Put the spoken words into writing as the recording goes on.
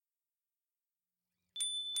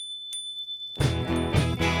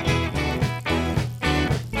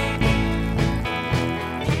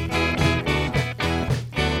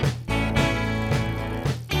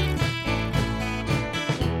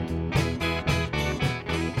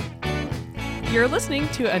You're listening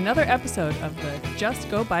to another episode of the Just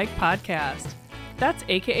Go Bike podcast. That's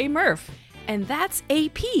AKA Murph. And that's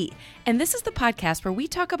AP. And this is the podcast where we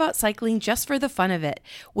talk about cycling just for the fun of it.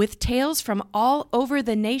 With tales from all over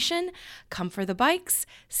the nation, come for the bikes,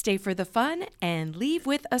 stay for the fun, and leave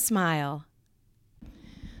with a smile.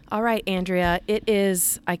 All right, Andrea, it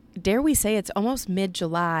is, dare we say, it's almost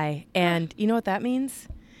mid-July. And you know what that means?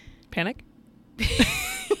 Panic?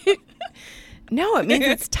 No, it means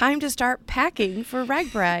it's time to start packing for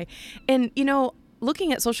RAGBRAI. And, you know,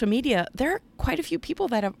 looking at social media, there are quite a few people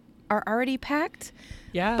that are already packed.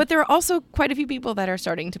 Yeah. But there are also quite a few people that are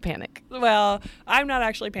starting to panic. Well, I'm not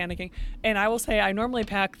actually panicking. And I will say I normally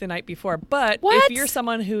pack the night before. But What? if you're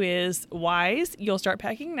someone who is wise, you'll start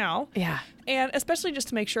packing now. Yeah. And especially just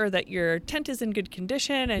to make sure that your tent is in good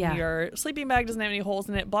condition and Yeah. your sleeping bag doesn't have any holes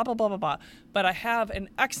in it, blah, blah, blah, blah, blah. But I have an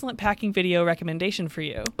excellent packing video recommendation for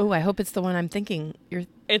you. Oh, I hope it's the one I'm thinking.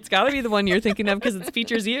 It's got to be the one you're thinking of because it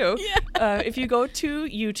features you. Yeah. If you go to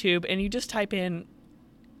YouTube and you just type in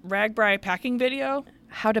RAGBRAI packing video,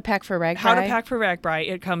 How to pack for RAGBRAI. how to pack for RAGBRAI,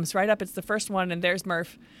 it comes right up. It's the first one, and there's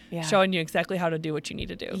Murph showing you exactly how to do what you need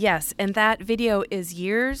to do. Yes, and that video is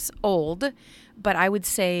years old, but I would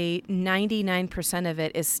say 99% of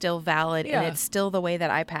it is still valid, Yeah. and it's still the way that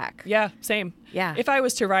I pack. Yeah, same. Yeah. If I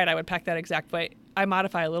was to ride, I would pack that exact way. I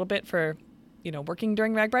modify a little bit for, working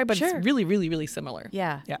during RAGBRAI, but Sure. it's really, really, really similar.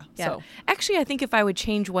 Yeah. Yeah. Yeah. So Actually, I think if I would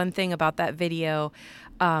change one thing about that video,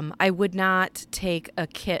 I would not take a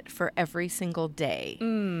kit for every single day.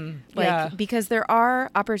 yeah. Because there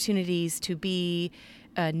are opportunities to be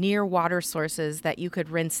near water sources that you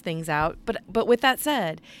could rinse things out. But with that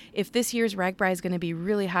said, if this year's RAGBRAI is going to be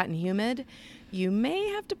really hot and humid, you may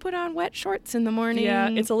have to put on wet shorts in the morning. Yeah,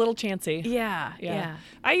 it's a little chancy. Yeah.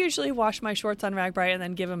 I usually wash my shorts on RAGBRAI and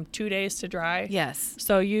then give them 2 days to dry. Yes.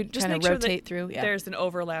 So you just Kinda make sure rotate that through, yeah. there's an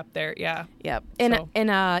overlap there. Yeah. Yep. So-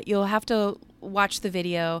 And you'll have to watch the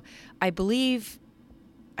video. I believe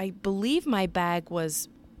my bag was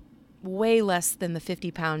way less than the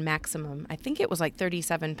 50-pound maximum. I think it was like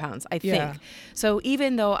 37 pounds, I Yeah. think. So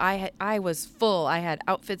even though I was full, I had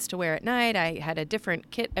outfits to wear at night, I had a different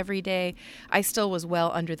kit every day, I still was well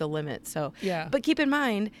under the limit. So, Yeah. But keep in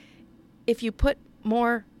mind, if you put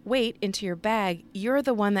more weight into your bag, you're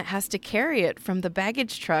the one that has to carry it from the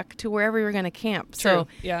baggage truck to wherever you're going to camp. So True.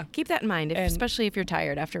 Yeah. keep that in mind, And- especially if you're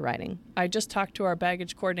tired after riding. I just talked to our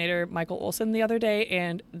baggage coordinator, Michael Olson, the other day,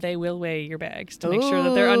 and they will weigh your bags to make sure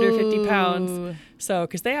that they're under 50 pounds. Ooh. So,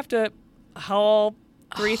 because they have to haul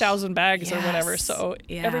 3,000 bags or whatever. yes. So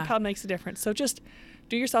Yeah. every pound makes a difference. So just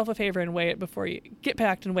do yourself a favor and weigh it before you get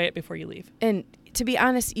packed and weigh it before you leave. And to be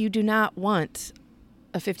honest, you do not want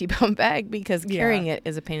a 50-pound bag because Yeah. carrying it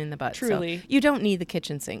is a pain in the butt. Truly. So you don't need the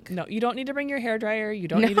kitchen sink. No, you don't need to bring your hairdryer. You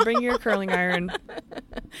don't need to bring your curling iron.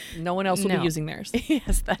 No one else will No. be using theirs.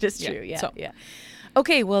 Yes, that is Yeah. true. Yeah, So- yeah.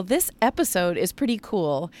 Okay, well, this episode is pretty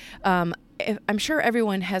cool. I'm sure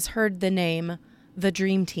everyone has heard the name The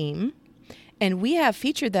Dream Team, and we have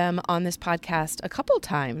featured them on this podcast a couple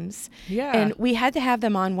times. Yeah. And we had to have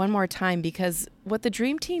them on one more time because what the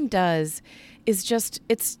Dream Team does is just,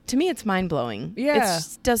 to me, it's mind-blowing. Yeah.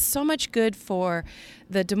 It does so much good for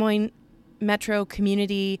the Des Moines metro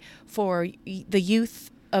community, for the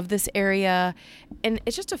youth of this area, and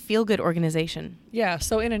it's just a feel-good organization. Yeah.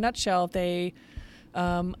 So in a nutshell, they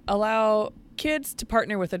allow kids to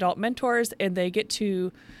partner with adult mentors, and they get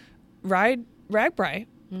to ride RAGBRAI.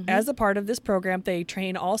 As a part of this program. They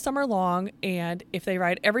train all summer long, and if they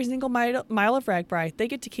ride every single mile of RAGBRAI, they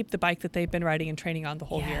get to keep the bike that they've been riding and training on the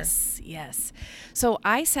whole year. Yes. So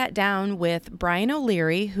I sat down with Brian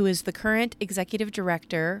O'Leary, who is the current executive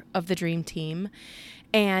director of the Dream Team,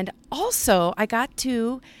 and also I got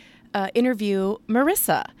to interview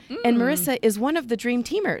Marissa. And Marissa is one of the Dream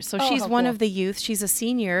Teamers. So she's how one cool. of the youth. She's a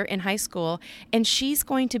senior in high school, and she's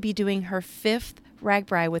going to be doing her 5th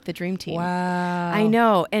RAGBRAI with the Dream Team. Wow. I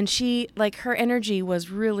know. And she, her energy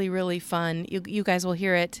was really, really fun. You guys will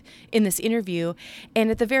hear it in this interview.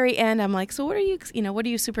 And at the very end, I'm like, so what are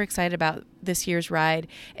you super excited about this year's ride?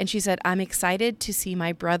 And she said, I'm excited to see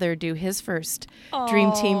my brother do his first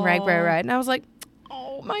Dream Team RAGBRAI ride. And I was like,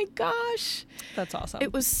 oh my gosh. That's awesome.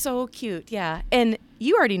 It was so cute. Yeah. And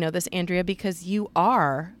you already know this, Andrea, because you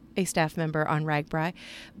are a staff member on RAGBRAI.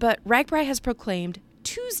 But RAGBRAI has proclaimed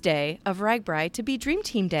Tuesday of RAGBRAI to be Dream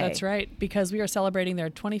Team Day. That's right, because we are celebrating their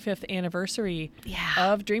 25th anniversary Yeah.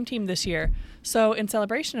 of Dream Team this year. So in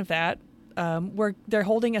celebration of that, they're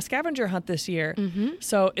holding a scavenger hunt this year.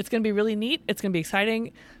 So it's going to be really neat. It's going to be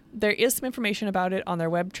exciting. There is some information about it on their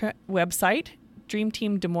website,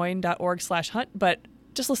 dreamteamdesmoines.org/hunt, but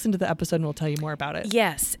just listen to the episode and we'll tell you more about it.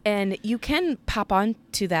 Yes, and you can pop on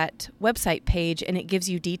to that website page and it gives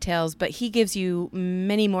you details, but he gives you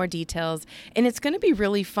many more details, and it's going to be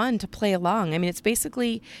really fun to play along. I mean, it's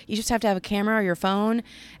basically, you just have to have a camera or your phone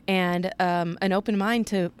and an open mind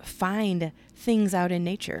to find things out in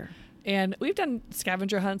nature. And we've done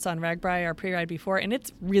scavenger hunts on RAGBRAI, our pre-ride, before, and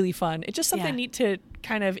it's really fun. It's just something neat to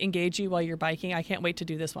kind of engage you while you're biking. I can't wait to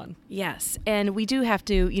do this one. Yes, and we do have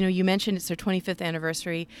to, you mentioned it's their 25th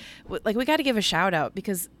anniversary. Like, we got to give a shout out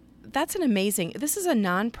because that's this is a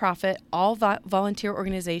nonprofit, all volunteer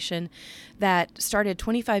organization that started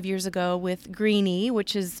 25 years ago with Greenie,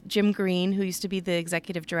 which is Jim Green, who used to be the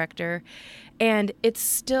executive director. And it's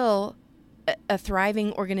still a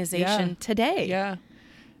thriving organization today. Yeah.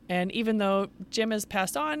 And even though Jim has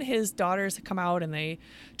passed on, his daughters have come out and they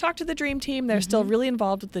talk to the Dream Team. They're still really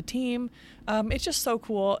involved with the team. It's just so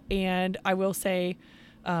cool. And I will say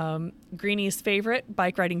Greenie's favorite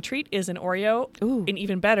bike riding treat is an Oreo. Ooh. And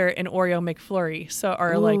even better, an Oreo McFlurry.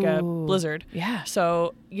 Or like a Blizzard. Yeah.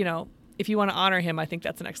 So, if you want to honor him, I think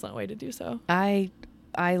that's an excellent way to do so. I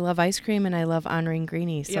love ice cream and I love honoring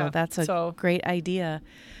Greenie. So that's a great idea.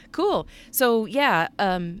 Cool. So,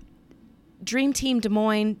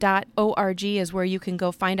 DreamTeamDesMoines.org is where you can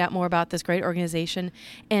go find out more about this great organization,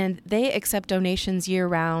 and they accept donations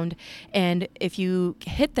year-round, and if you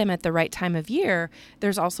hit them at the right time of year,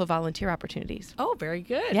 there's also volunteer opportunities. Oh, very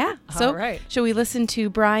good. Yeah. So, all right. Shall we listen to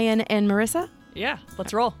Brian and Marissa? Yeah,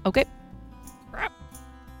 let's roll. Okay.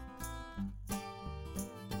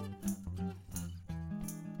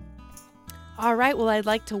 All right, well, I'd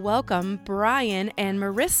like to welcome Brian and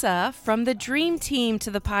Marissa from the Dream Team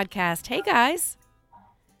to the podcast. Hey, guys.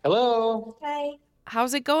 Hello. Hi.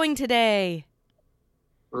 How's it going today?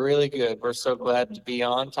 Really good. We're so glad to be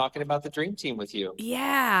on talking about the Dream Team with you.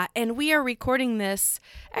 Yeah, and we are recording this.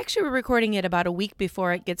 Actually, we're recording it about a week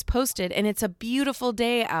before it gets posted, and it's a beautiful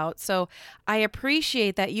day out. So I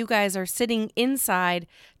appreciate that you guys are sitting inside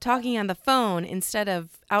talking on the phone instead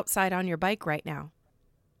of outside on your bike right now.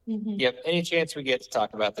 Yep. Any chance we get to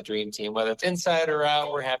talk about the Dream Team, whether it's inside or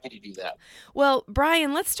out, we're happy to do that. Well,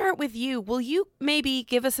 Brian, let's start with you. Will you maybe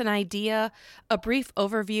give us an idea, a brief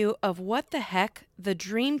overview of what the heck the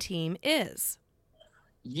Dream Team is?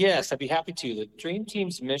 Yes, I'd be happy to. The Dream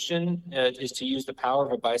Team's mission is to use the power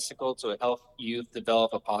of a bicycle to help youth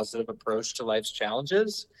develop a positive approach to life's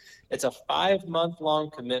challenges. It's a 5-month-long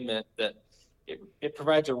commitment that it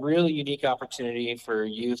provides a really unique opportunity for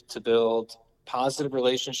youth to build positive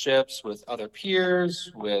relationships with other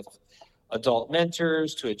peers, with adult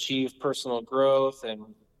mentors, to achieve personal growth and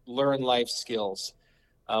learn life skills.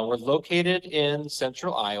 We're located in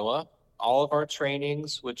central Iowa. All of our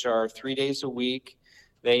trainings, which are 3 days a week,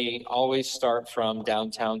 they always start from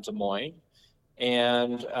downtown Des Moines.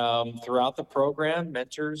 And throughout the program,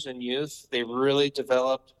 mentors and youth, they really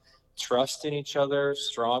develop trust in each other,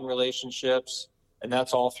 strong relationships, and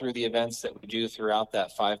that's all through the events that we do throughout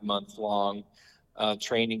that 5-month-long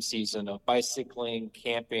training season of bicycling,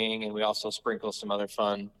 camping, and we also sprinkle some other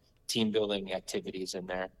fun team building activities in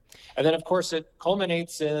there. And then, of course, it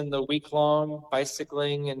culminates in the week-long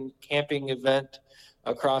bicycling and camping event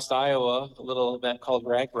across Iowa, a little event called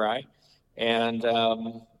RAGBRAI. And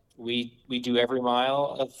we do every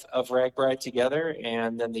mile of RAGBRAI together,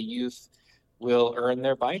 and then the youth will earn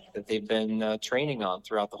their bike that they've been training on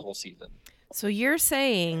throughout the whole season. So you're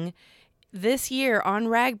saying this year on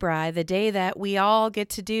RAGBRAI, the day that we all get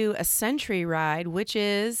to do a century ride, which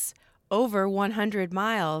is over 100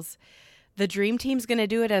 miles, the Dream Team's going to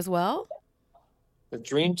do it as well? The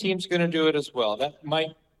Dream Team's going to do it as well. That might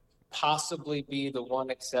possibly be the one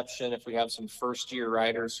exception if we have some first-year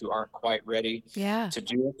riders who aren't quite ready to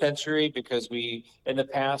do a century, because in the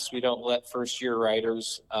past, we don't let first-year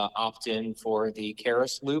riders opt in for the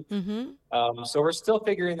Karis Loop. So we're still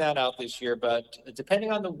figuring that out this year, but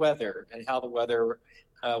depending on the weather and how the weather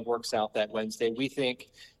works out that Wednesday, we think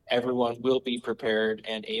everyone will be prepared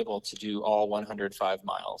and able to do all 105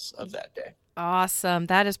 miles of that day. Awesome.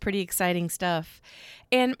 That is pretty exciting stuff.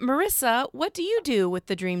 And Marissa, what do you do with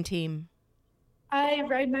the Dream Team? I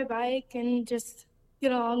ride my bike and just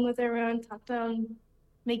get along with everyone, talk to them,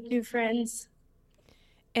 make new friends.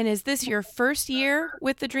 And is this your first year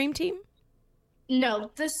with the Dream Team?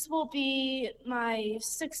 No, this will be my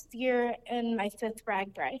 6th year and my 5th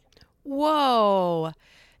RAGBRAI. Whoa.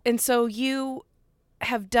 And so you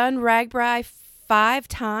have done RAGBRAI 5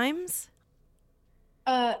 times?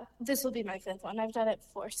 This will be my 5th one. I've done it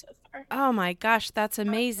 4 so far. Oh my gosh, that's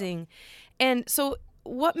amazing. And so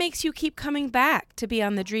what makes you keep coming back to be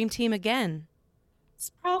on the Dream Team again? It's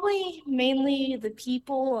probably mainly the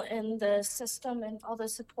people and the system and all the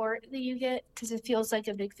support that you get because it feels like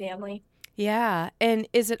a big family. Yeah. And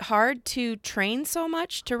is it hard to train so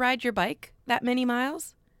much to ride your bike that many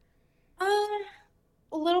miles? Uh,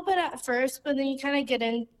 a little bit at first, but then you kind of get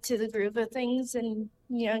into the groove of things and,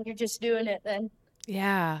 you're just doing it then.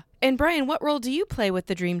 Yeah. And Brian, what role do you play with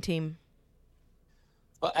the Dream Team?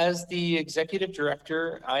 Well, as the executive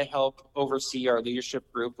director, I help oversee our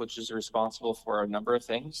leadership group, which is responsible for a number of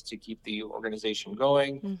things to keep the organization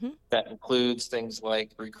going. Mm-hmm. That includes things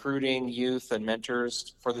like recruiting youth and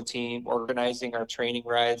mentors for the team, organizing our training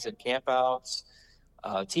rides and campouts,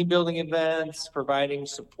 team building events, providing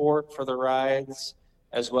support for the rides,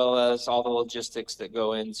 as well as all the logistics that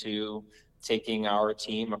go into taking our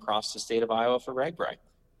team across the state of Iowa for RAGBRAI.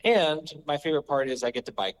 And my favorite part is I get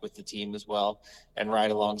to bike with the team as well and ride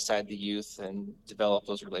alongside the youth and develop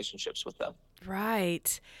those relationships with them.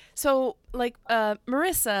 Right. So,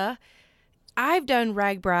 Marissa, I've done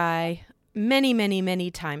RAGBRAI many, many, many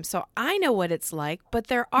times, so I know what it's like. But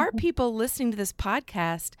there are people listening to this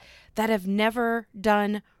podcast that have never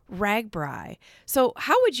done RAGBRAI. So,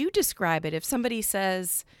 how would you describe it if somebody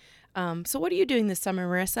says, "So, what are you doing this summer,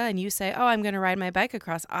 Marissa?" And you say, "Oh, I'm going to ride my bike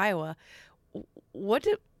across Iowa."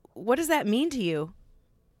 What does that mean to you?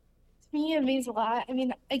 To me, it means a lot. I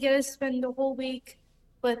mean, I get to spend the whole week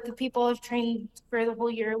with the people I've trained for the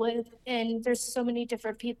whole year with, and there's so many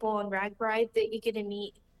different people in RAGBRAI that you get to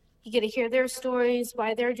meet. You get to hear their stories,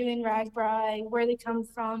 why they're doing RAGBRAI, where they come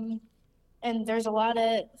from, and there's a lot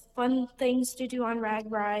of fun things to do on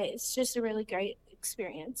RAGBRAI. It's just a really great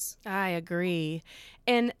experience. I agree.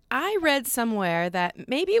 And I read somewhere that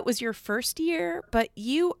maybe it was your first year, but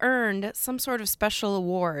you earned some sort of special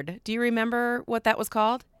award. Do you remember what that was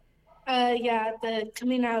called? Yeah, the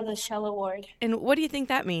Coming Out of the Shell Award. And what do you think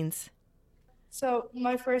that means? So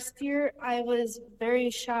my first year, I was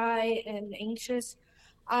very shy and anxious.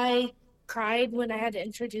 I cried when I had to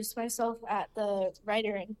introduce myself at the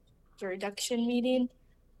writer introduction meeting.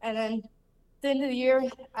 And then the end of the year,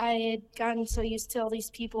 I had gotten so used to all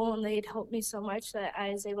these people and they'd helped me so much that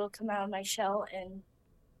I was able to come out of my shell and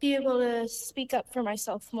be able to speak up for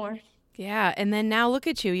myself more. Yeah. And then now look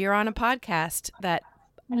at you. You're on a podcast that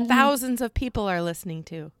thousands of people are listening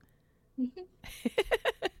to.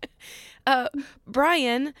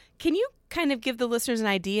 Brian, can you kind of give the listeners an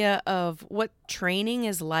idea of what training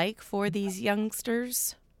is like for these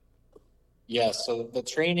youngsters? Yes, so the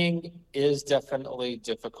training is definitely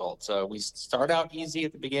difficult. So we start out easy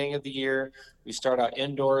at the beginning of the year. We start out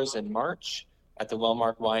indoors in March at the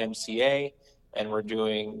Wellmark YMCA, and we're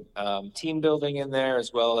doing team building in there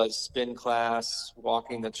as well as spin class,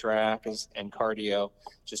 walking the track, and cardio,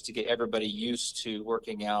 just to get everybody used to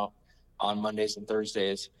working out on Mondays and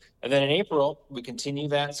Thursdays. And then in April, we continue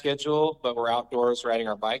that schedule, but we're outdoors riding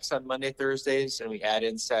our bikes on Monday, Thursdays, and we add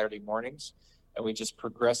in Saturday mornings. And we just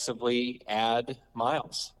progressively add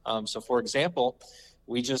miles. So for example,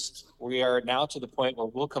 we are now to the point where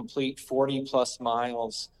we'll complete 40 plus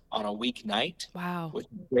miles on a weeknight. Wow. Which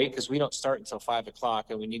is great because we don't start until 5 o'clock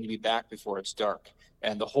and we need to be back before it's dark.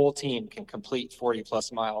 And the whole team can complete 40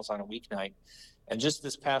 plus miles on a weeknight. And just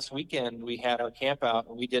this past weekend, we had our camp out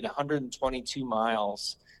and we did 122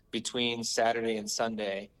 miles between Saturday and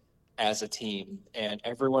Sunday as a team. And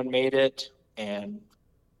everyone made it and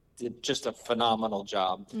did just a phenomenal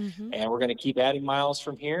job. Mm-hmm. And we're going to keep adding miles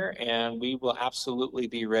from here, and we will absolutely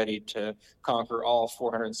be ready to conquer all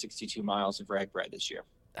 462 miles of RAGBRAI this year.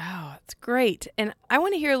 Oh, that's great. And I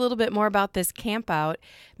want to hear a little bit more about this camp out.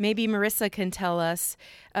 Maybe Marissa can tell us,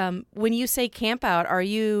 when you say camp out, are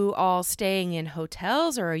you all staying in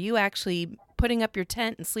hotels or are you actually putting up your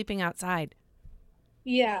tent and sleeping outside?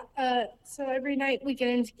 Yeah, so every night we get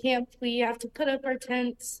into camp, we have to put up our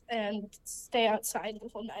tents and stay outside the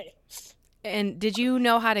whole night. And did you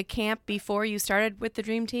know how to camp before you started with the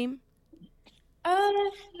Dream Team?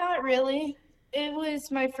 Not really. It was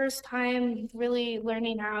my first time really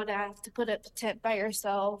learning how to have to put up the tent by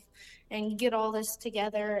yourself and get all this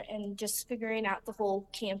together and just figuring out the whole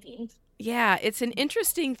camping. Yeah, it's an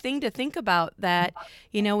interesting thing to think about that,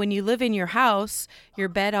 when you live in your house, your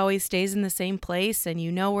bed always stays in the same place and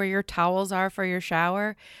you know where your towels are for your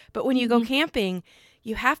shower. But when you go camping,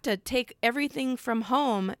 you have to take everything from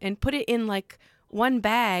home and put it in like one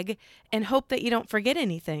bag and hope that you don't forget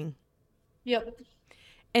anything. Yep.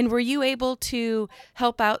 And were you able to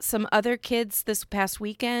help out some other kids this past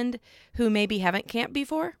weekend who maybe haven't camped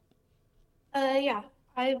before? Yeah.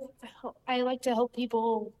 I like to help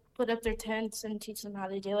people put up their tents and teach them how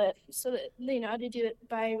to do it so that they know how to do it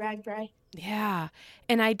by RAGBRAI. Yeah.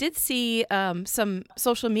 And I did see some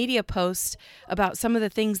social media posts about some of the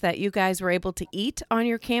things that you guys were able to eat on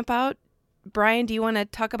your camp out. Brian, do you want to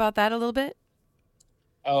talk about that a little bit?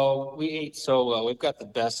 Oh, we ate so well. We've got the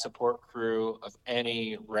best support crew of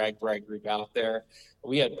any RAGBRAI group out there.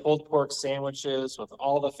 We had pulled pork sandwiches with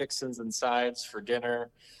all the fixins and sides for dinner.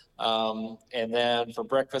 And then for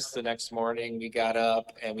breakfast the next morning, we got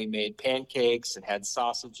up and we made pancakes and had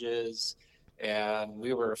sausages. And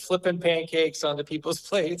we were flipping pancakes onto people's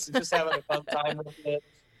plates and just having a fun time with it.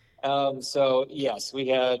 So yes, we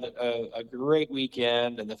had a great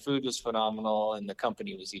weekend and the food was phenomenal and the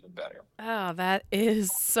company was even better. Oh, that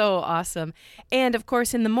is so awesome. And of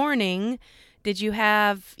course, in the morning, did you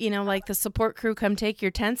have, like the support crew come take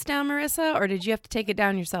your tents down, Marissa, or did you have to take it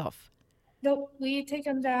down yourself? Nope, we take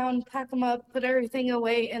them down, pack them up, put everything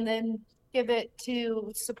away, and then give it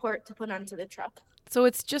to support to put onto the truck. So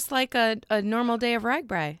it's just like a normal day of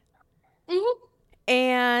RAGBRAI. Mm-hmm.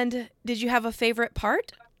 And did you have a favorite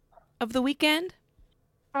part of the weekend?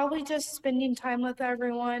 Probably just spending time with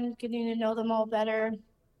everyone, getting to know them all better.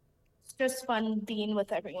 It's just fun being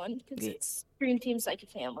with everyone because Dream Team's like a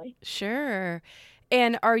family. Sure.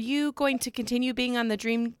 And are you going to continue being on the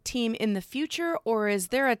Dream Team in the future, or is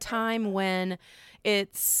there a time when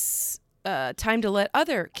it's time to let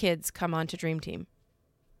other kids come on to Dream Team?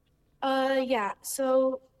 Yeah.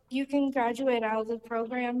 So you can graduate out of the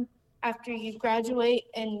program after you graduate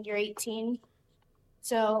and you're 18.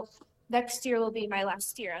 So next year will be my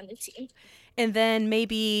last year on the team. And then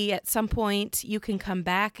maybe at some point you can come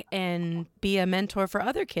back and be a mentor for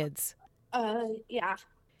other kids. Yeah.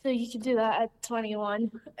 So you can do that at 21,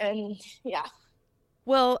 and yeah.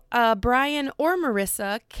 Well, Brian or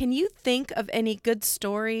Marissa, can you think of any good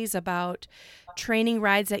stories about training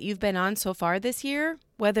rides that you've been on so far this year?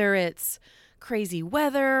 Whether it's crazy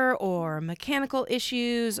weather or mechanical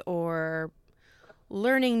issues or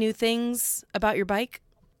learning new things about your bike?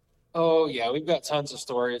 Oh yeah, we've got tons of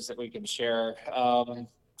stories that we can share.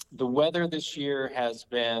 The weather this year has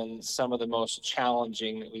been some of the most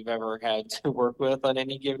challenging that we've ever had to work with on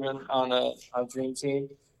any given on a Dream Team.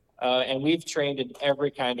 And we've trained in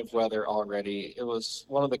every kind of weather already. It was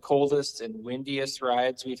one of the coldest and windiest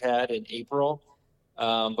rides we've had in April.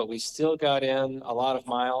 But we still got in a lot of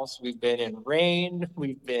miles. We've been in rain,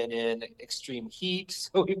 we've been in extreme heat.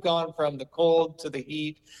 So we've gone from the cold to the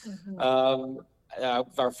heat.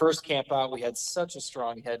 Our first camp out, we had such a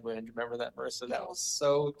strong headwind. Remember that, Marissa? That was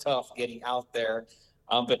so tough getting out there.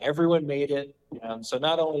 But everyone made it. So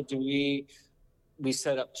not only do we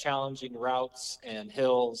set up challenging routes and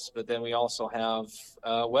hills, but then we also have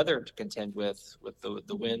weather to contend with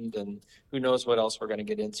the wind and who knows what else we're going to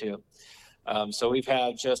get into. So we've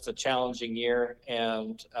had just a challenging year,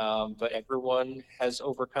 and but everyone has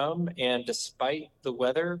overcome. And despite the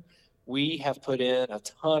weather, we have put in a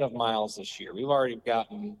ton of miles this year. We've already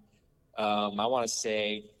gotten, I want to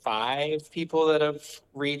say, 5 people that have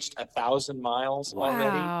reached 1,000 miles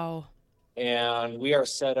already. Wow. And we are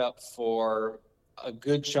set up for a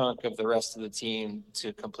good chunk of the rest of the team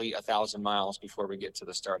to complete 1,000 miles before we get to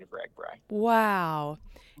the start of RAGBRAI. Wow.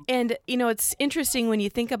 And, it's interesting when you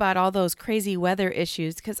think about all those crazy weather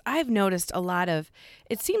issues, because I've noticed a lot of,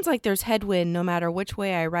 it seems like there's headwind no matter which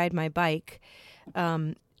way I ride my bike.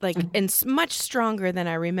 And much stronger than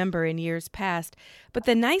I remember in years past. But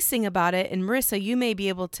the nice thing about it, and Marissa, you may be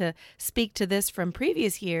able to speak to this from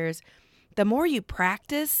previous years, the more you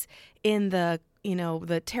practice in the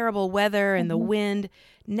terrible weather and the wind,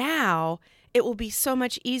 now it will be so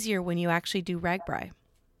much easier when you actually do RAGBRAI.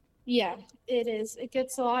 Yeah, it is. It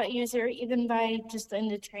gets a lot easier even by just in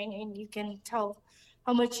the training. You can tell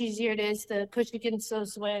how much easier it is to push against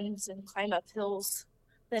those winds and climb up hills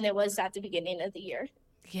than it was at the beginning of the year.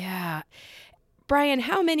 Yeah. Brian,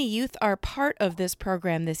 how many youth are part of this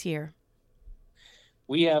program this year?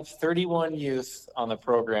 We have 31 youth on the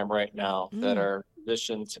program right now that are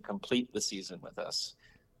positioned to complete the season with us.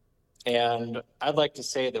 And I'd like to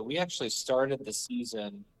say that we actually started the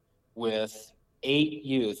season with 8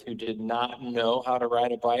 youth who did not know how to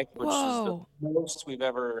ride a bike, which Whoa. is the most we've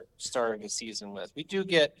ever started a season with. We do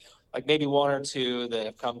get like maybe 1 or 2 that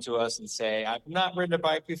have come to us and say, I've not ridden a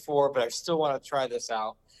bike before, but I still want to try this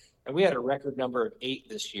out. And we had a record number of 8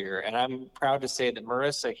 this year. And I'm proud to say that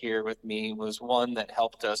Marissa here with me was one that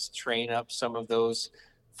helped us train up some of those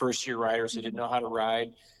first-year riders who didn't know how to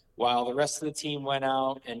ride, while the rest of the team went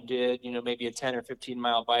out and did, maybe a 10 or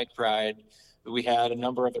 15-mile bike ride. We had a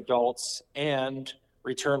number of adults and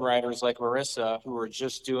return riders like Marissa who were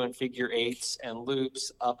just doing figure 8s and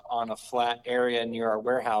loops up on a flat area near our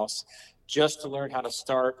warehouse, just to learn how to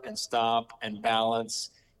start and stop and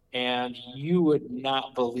balance. And you would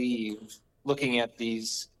not believe, looking at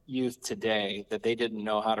these youth today, that they didn't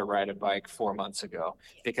know how to ride a bike 4 months ago,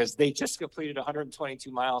 because they just completed 122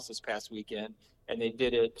 miles this past weekend, and they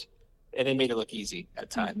did it, and they made it look easy at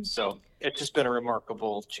times. So it's just been a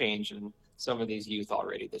remarkable change in some of these youth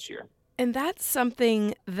already this year. And that's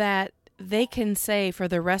something that they can say for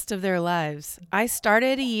the rest of their lives. I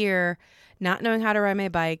started a year not knowing how to ride my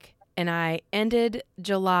bike, and I ended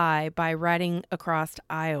July by riding across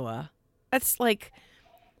Iowa. That's like,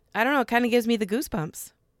 I don't know, it kind of gives me the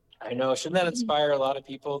goosebumps. I know. Shouldn't that inspire a lot of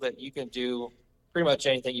people that you can do pretty much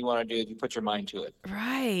anything you want to do if you put your mind to it?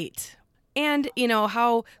 Right. And, you know,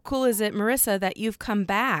 how cool is it, Marissa, that you've come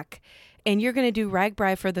back and you're going to do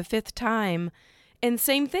RAGBRAI for the 5th time? And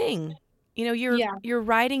same thing. You know, you're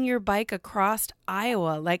riding your bike across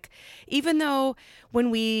Iowa. Like, even though when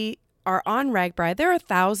we are on RAGBRAI, there are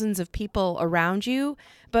thousands of people around you.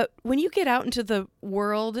 But when you get out into the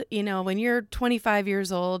world, you know, when you're 25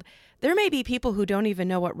 years old, there may be people who don't even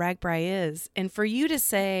know what RAGBRAI is. And for you to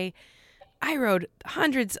say, I rode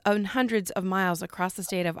hundreds and hundreds of miles across the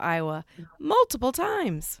state of Iowa multiple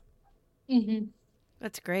times.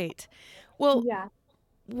 That's great. Well,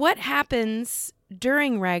 what happens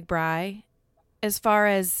during RAGBRAI as far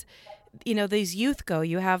as, you know, these youth go?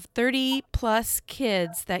 You have 30 plus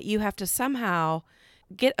kids that you have to somehow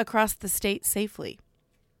get across the state safely.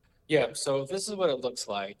 Yeah, so this is what it looks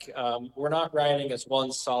like. We're not riding as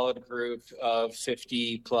one solid group of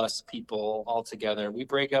 50 plus people all together. We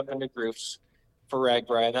break up into groups for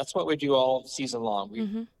RAGBRAI, and that's what we do all season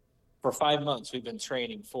long. For 5 months, we've been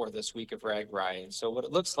training for this week of RAGBRAI. And so what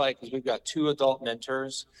it looks like is we've got 2 adult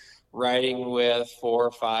mentors riding with 4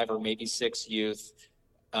 or 5 or maybe 6 youth.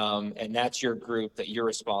 And that's your group that you're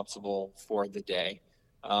responsible for the day.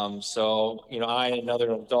 So, you know, I and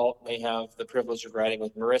another adult may have the privilege of riding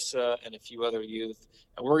with Marissa and a few other youth,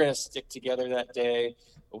 and we're going to stick together that day.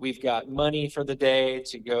 We've got money for the day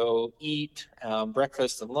to go eat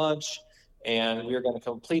breakfast and lunch, and we're going to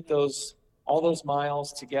complete all those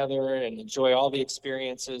miles together and enjoy all the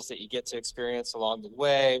experiences that you get to experience along the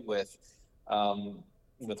way with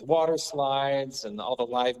water slides and all the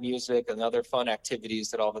live music and other fun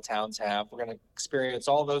activities that all the towns have. We're going to experience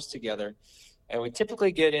all those together. And we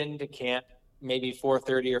typically get into camp maybe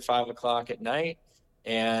 4:30 or 5 o'clock at night.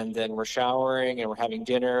 And then we're showering and we're having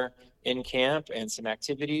dinner in camp and some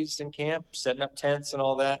activities in camp, setting up tents and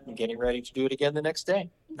all that, and getting ready to do it again the next day.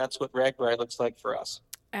 That's what RAGBRAI looks like for us.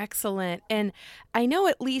 Excellent. And I know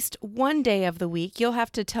at least one day of the week, you'll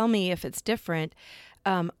have to tell me if it's different.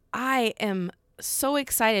 I am so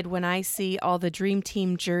excited when I see all the Dream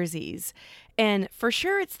Team jerseys. And for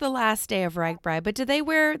sure it's the last day of RAGBRAI, but do they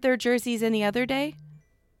wear their jerseys any other day?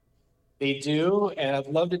 They do, and I'd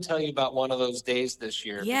love to tell you about one of those days this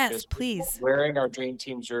year. Yes, please. We're wearing our Dream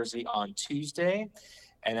Team jersey on Tuesday,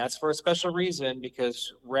 and that's for a special reason,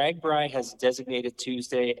 because RAGBRAI has designated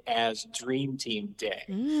Tuesday as Dream Team Day.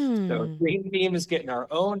 So Dream Team is getting our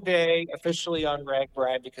own day officially on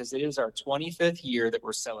RAGBRAI because it is our 25th year that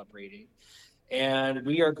we're celebrating. And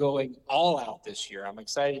we are going all out this year. I'm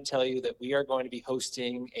excited to tell you that we are going to be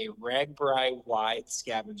hosting a RAGBRAI-wide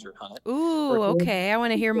scavenger hunt. Ooh, okay. I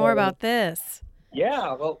want to hear more about this.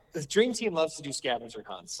 Yeah, well, the Dream Team loves to do scavenger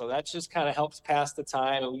hunts. So that just kind of helps pass the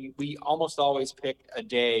time. And we almost always pick a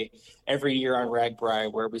day every year on RAGBRAI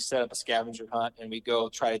where we set up a scavenger hunt and we go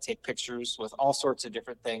try to take pictures with all sorts of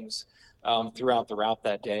different things throughout the route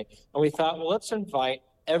that day. And we thought, well, let's invite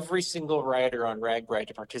every single rider on RAGBRAI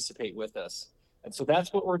to participate with us. And so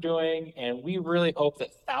that's what we're doing, and we really hope that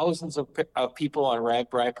thousands of people on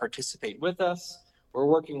RAGBRAI participate with us. We're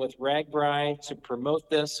working with RAGBRAI to promote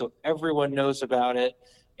this so everyone knows about it,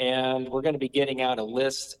 and we're going to be getting out a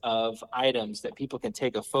list of items that people can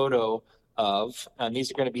take a photo of. And these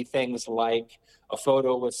are going to be things like a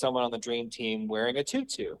photo with someone on the Dream Team wearing a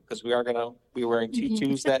tutu, because we are going to be wearing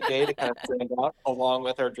tutus that day to kind of stand out along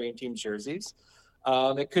with our Dream Team jerseys.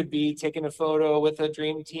 It could be taking a photo with a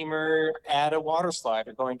Dream Teamer at a water slide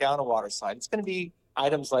or going down a water slide. It's going to be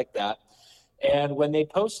items like that. And when they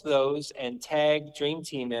post those and tag Dream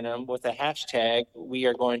Team in them with a hashtag, we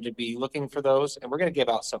are going to be looking for those. And we're going to give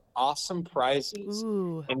out some awesome prizes,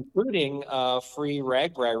 including free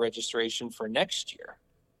RAGBRAI registration for next year.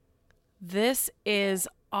 This is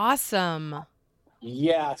awesome.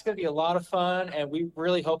 Yeah, it's going to be a lot of fun, and we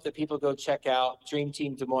really hope that people go check out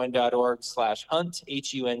dreamteamdesmoines.org/hunt,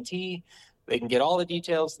 H-U-N-T. They can get all the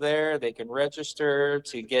details there. They can register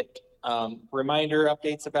to get reminder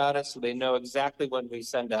updates about it so they know exactly when we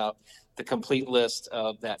send out the complete list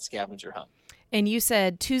of that scavenger hunt. And you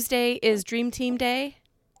said Tuesday is Dream Team Day?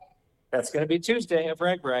 That's going to be Tuesday of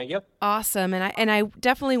RAGBRAI. Yep. Awesome. And I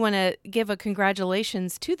definitely want to give a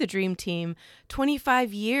congratulations to the Dream Team.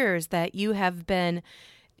 25 years that you have been,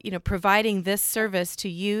 providing this service to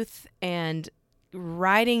youth and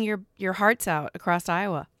riding your hearts out across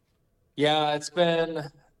Iowa. Yeah, it's been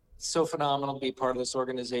so phenomenal to be part of this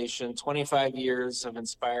organization. 25 years of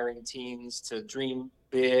inspiring teens to dream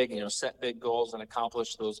big, set big goals and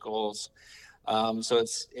accomplish those goals. So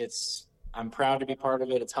I'm proud to be part of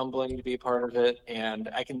it. It's humbling to be a part of it. And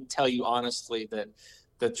I can tell you honestly that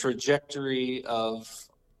the trajectory of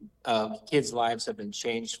kids' lives have been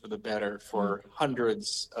changed for the better for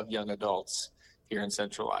hundreds of young adults here in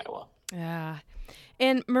Central Iowa. Yeah.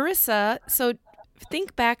 And Marissa, so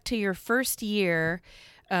think back to your first year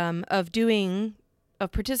of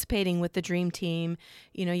participating with the Dream Team.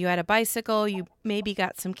 You had a bicycle, you maybe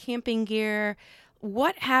got some camping gear.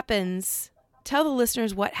 What happens? Tell the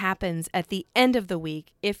listeners what happens at the end of the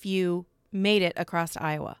week if you made it across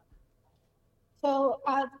Iowa. So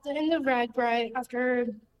at the end of RAGBRAI, after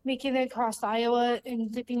making it across Iowa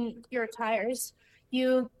and dipping your tires,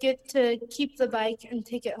 you get to keep the bike and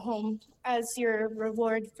take it home as your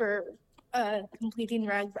reward for completing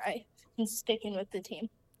RAGBRAI and sticking with the team.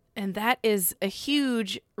 And that is a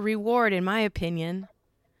huge reward, in my opinion.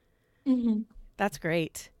 Mm-hmm. That's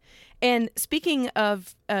great. And speaking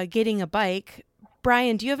of getting a bike,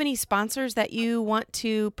 Brian, do you have any sponsors that you want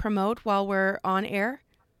to promote while we're on air?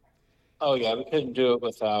 Oh, yeah, we couldn't do it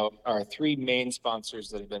without our three main sponsors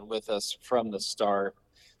that have been with us from the start.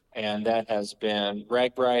 And that has been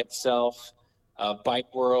RAGBRAI itself,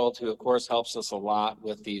 Bike World, who, of course, helps us a lot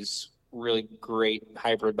with these really great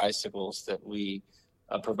hybrid bicycles that we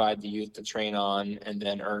provide the youth to train on and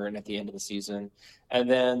then earn at the end of the season.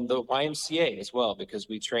 And then the YMCA as well, because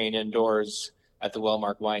we train indoors at the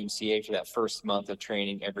Wellmark YMCA for that first month of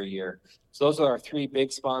training every year. So those are our three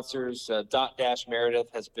big sponsors. Dot-Dash Meredith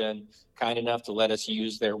has been kind enough to let us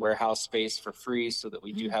use their warehouse space for free so that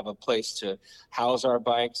we do have a place to house our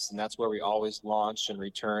bikes. And that's where we always launch and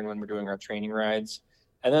return when we're doing our training rides.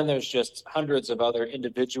 And then there's just hundreds of other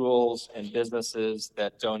individuals and businesses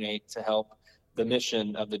that donate to help the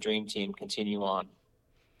mission of the Dream Team continue on.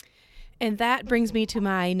 And that brings me to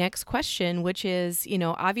my next question, which is,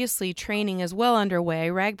 obviously training is well underway.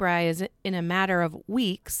 RAGBRAI is in a matter of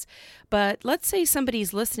weeks. But let's say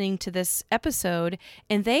somebody's listening to this episode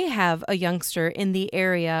and they have a youngster in the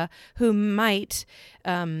area who might,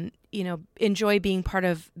 enjoy being part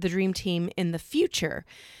of the Dream Team in the future.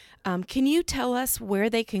 Can you tell us where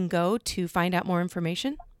they can go to find out more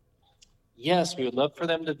information? Yes, we would love for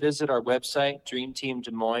them to visit our website,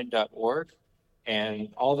 dreamteamdesmoines.org. And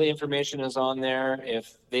all the information is on there.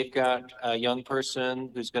 If they've got a young person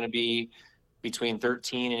who's going to be between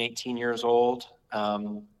 13 and 18 years old,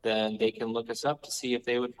 then they can look us up to see if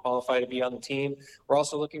they would qualify to be on the team. We're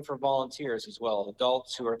also looking for volunteers as well,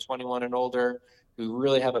 adults who are 21 and older, who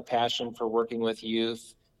really have a passion for working with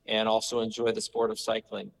youth and also enjoy the sport of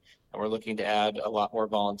cycling. And we're looking to add a lot more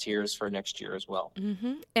volunteers for next year as well.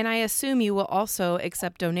 Mm-hmm. And I assume you will also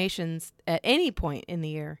accept donations at any point in the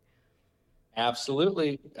year.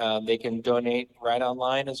 Absolutely. They can donate right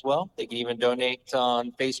online as well. They can even donate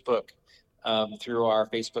on Facebook through our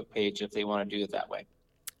Facebook page if they want to do it that way.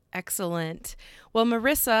 Excellent. Well,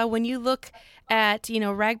 Marissa, when you look at,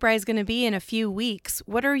 RAGBRAI is going to be in a few weeks,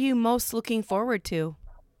 what are you most looking forward to?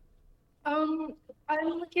 I'm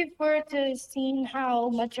looking forward to seeing how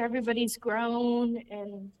much everybody's grown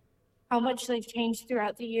and how much they've changed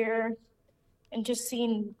throughout the year, and just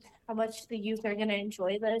seeing how much the youth are going to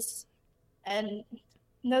enjoy this. And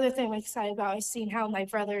another thing I'm excited about is seeing how my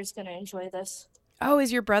brother is going to enjoy this. Oh,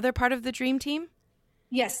 is your brother part of the Dream Team?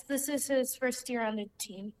 Yes, this is his first year on the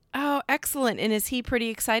team. Oh, excellent. And is he pretty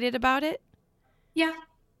excited about it? Yeah.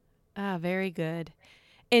 Ah, very good.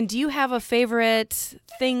 And do you have a favorite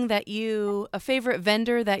vendor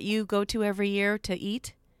that you go to every year to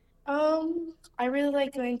eat? I really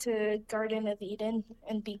like going to Garden of Eden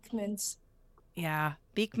and Beekman's. Yeah,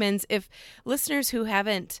 Beekman's. If listeners who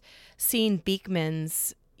haven't seen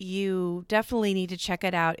Beekman's, you definitely need to check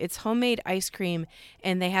it out. It's homemade ice cream,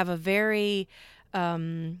 and they have a very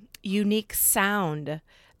unique sound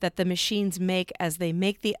that the machines make as they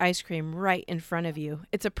make the ice cream right in front of you.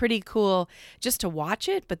 It's a pretty cool, just to watch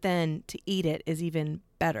it, but then to eat it is even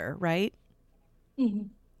better, right?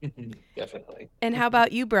 Mm-hmm. Definitely. And how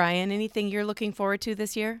about you, Brian? Anything you're looking forward to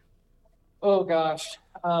this year? Oh, gosh.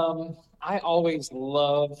 I always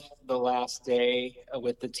love the last day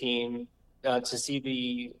with the team to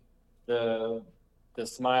see the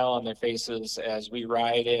smile on their faces as we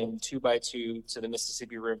ride in 2x2 to the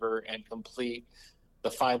Mississippi River and complete the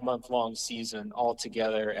 5-month-long season all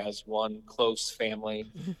together as one close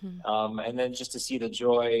family. And then just to see the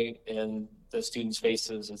joy in the students'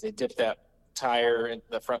 faces as they dip that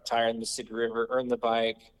the front tire in the Mississippi River, earn the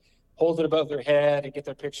bike, hold it above their head and get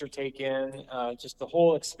their picture taken. Just the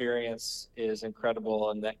whole experience is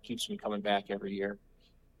incredible, and that keeps me coming back every year.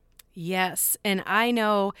 Yes. And I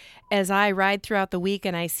know as I ride throughout the week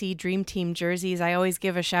and I see Dream Team jerseys, I always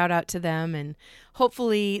give a shout out to them, and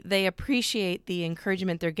hopefully they appreciate the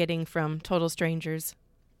encouragement they're getting from total strangers.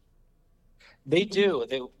 They do.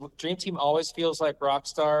 The Dream Team always feels like rock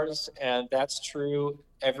stars, and that's true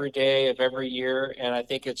every day of every year. And I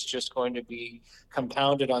think it's just going to be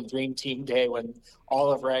compounded on Dream Team Day when all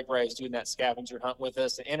of RAGBRAI is doing that scavenger hunt with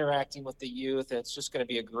us and interacting with the youth. And it's just going to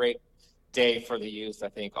be a great day for the youth, I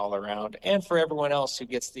think, all around, and for everyone else who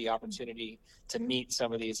gets the opportunity to meet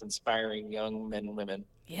some of these inspiring young men and women.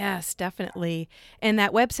 Yes, definitely. And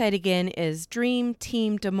that website again is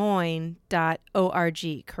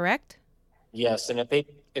dreamteamdesmoines.org, correct? Yes, and if they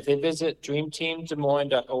visit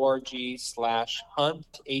dreamteamdesmoines.org/hunt,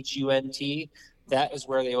 HUNT, that is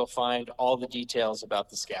where they will find all the details about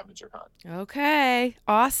the scavenger hunt. Okay,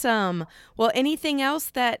 awesome. Well, anything else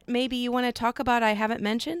that maybe you want to talk about I haven't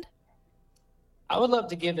mentioned? I would love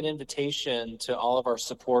to give an invitation to all of our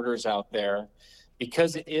supporters out there,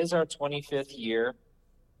 because it is our 25th year.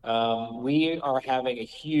 We are having a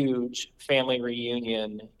huge family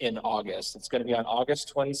reunion in August. It's going to be on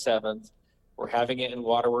August 27th. We're having it in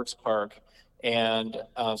Waterworks Park. And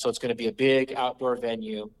so it's going to be a big outdoor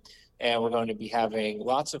venue. And we're going to be having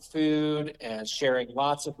lots of food and sharing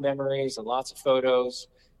lots of memories and lots of photos.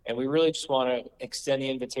 And we really just want to extend the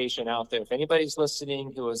invitation out there. If anybody's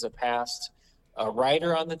listening who is a past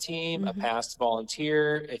rider on the team, a past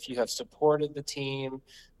volunteer, if you have supported the team,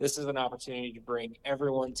 this is an opportunity to bring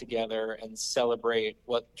everyone together and celebrate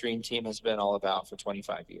what Dream Team has been all about for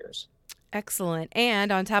 25 years. Excellent.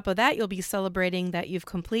 And on top of that, you'll be celebrating that you've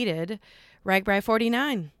completed RAGBRAI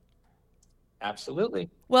 49. Absolutely.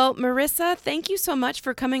 Well, Marissa, thank you so much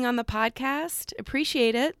for coming on the podcast.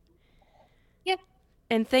 Appreciate it. Yep.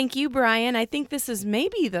 And thank you, Brian. I think this is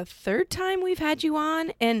maybe the third time we've had you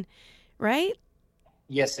on, and right?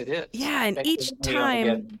 Yes, it is. Yeah, and Thanks each for having me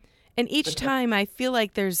on again. time I feel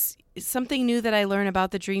like there's something new that I learn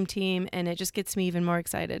about the Dream Team, and it just gets me even more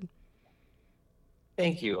excited.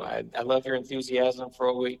 Thank you. I love your enthusiasm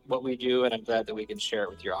for what we do, and I'm glad that we can share it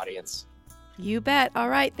with your audience. You bet. All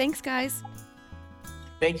right. Thanks, guys.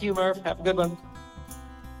 Thank you, Murph. Have a good one.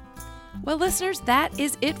 Well, listeners, that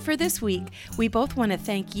is it for this week. We both want to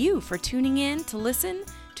thank you for tuning in to listen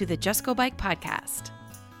to the Just Go Bike podcast.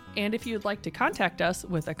 And if you'd like to contact us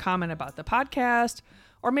with a comment about the podcast,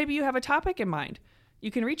 or maybe you have a topic in mind, you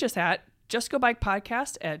can reach us at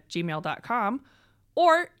justgobikepodcast@gmail.com,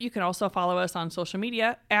 or you can also follow us on social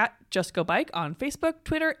media at Just Go Bike on Facebook,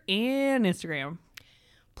 Twitter, and Instagram.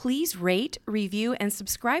 Please rate, review, and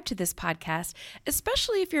subscribe to this podcast,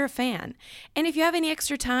 especially if you're a fan. And if you have any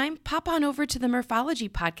extra time, pop on over to the Murphology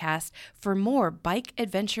podcast for more bike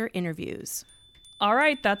adventure interviews. All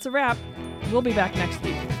right, that's a wrap. We'll be back next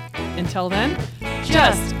week. Until then,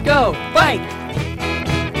 just go bike!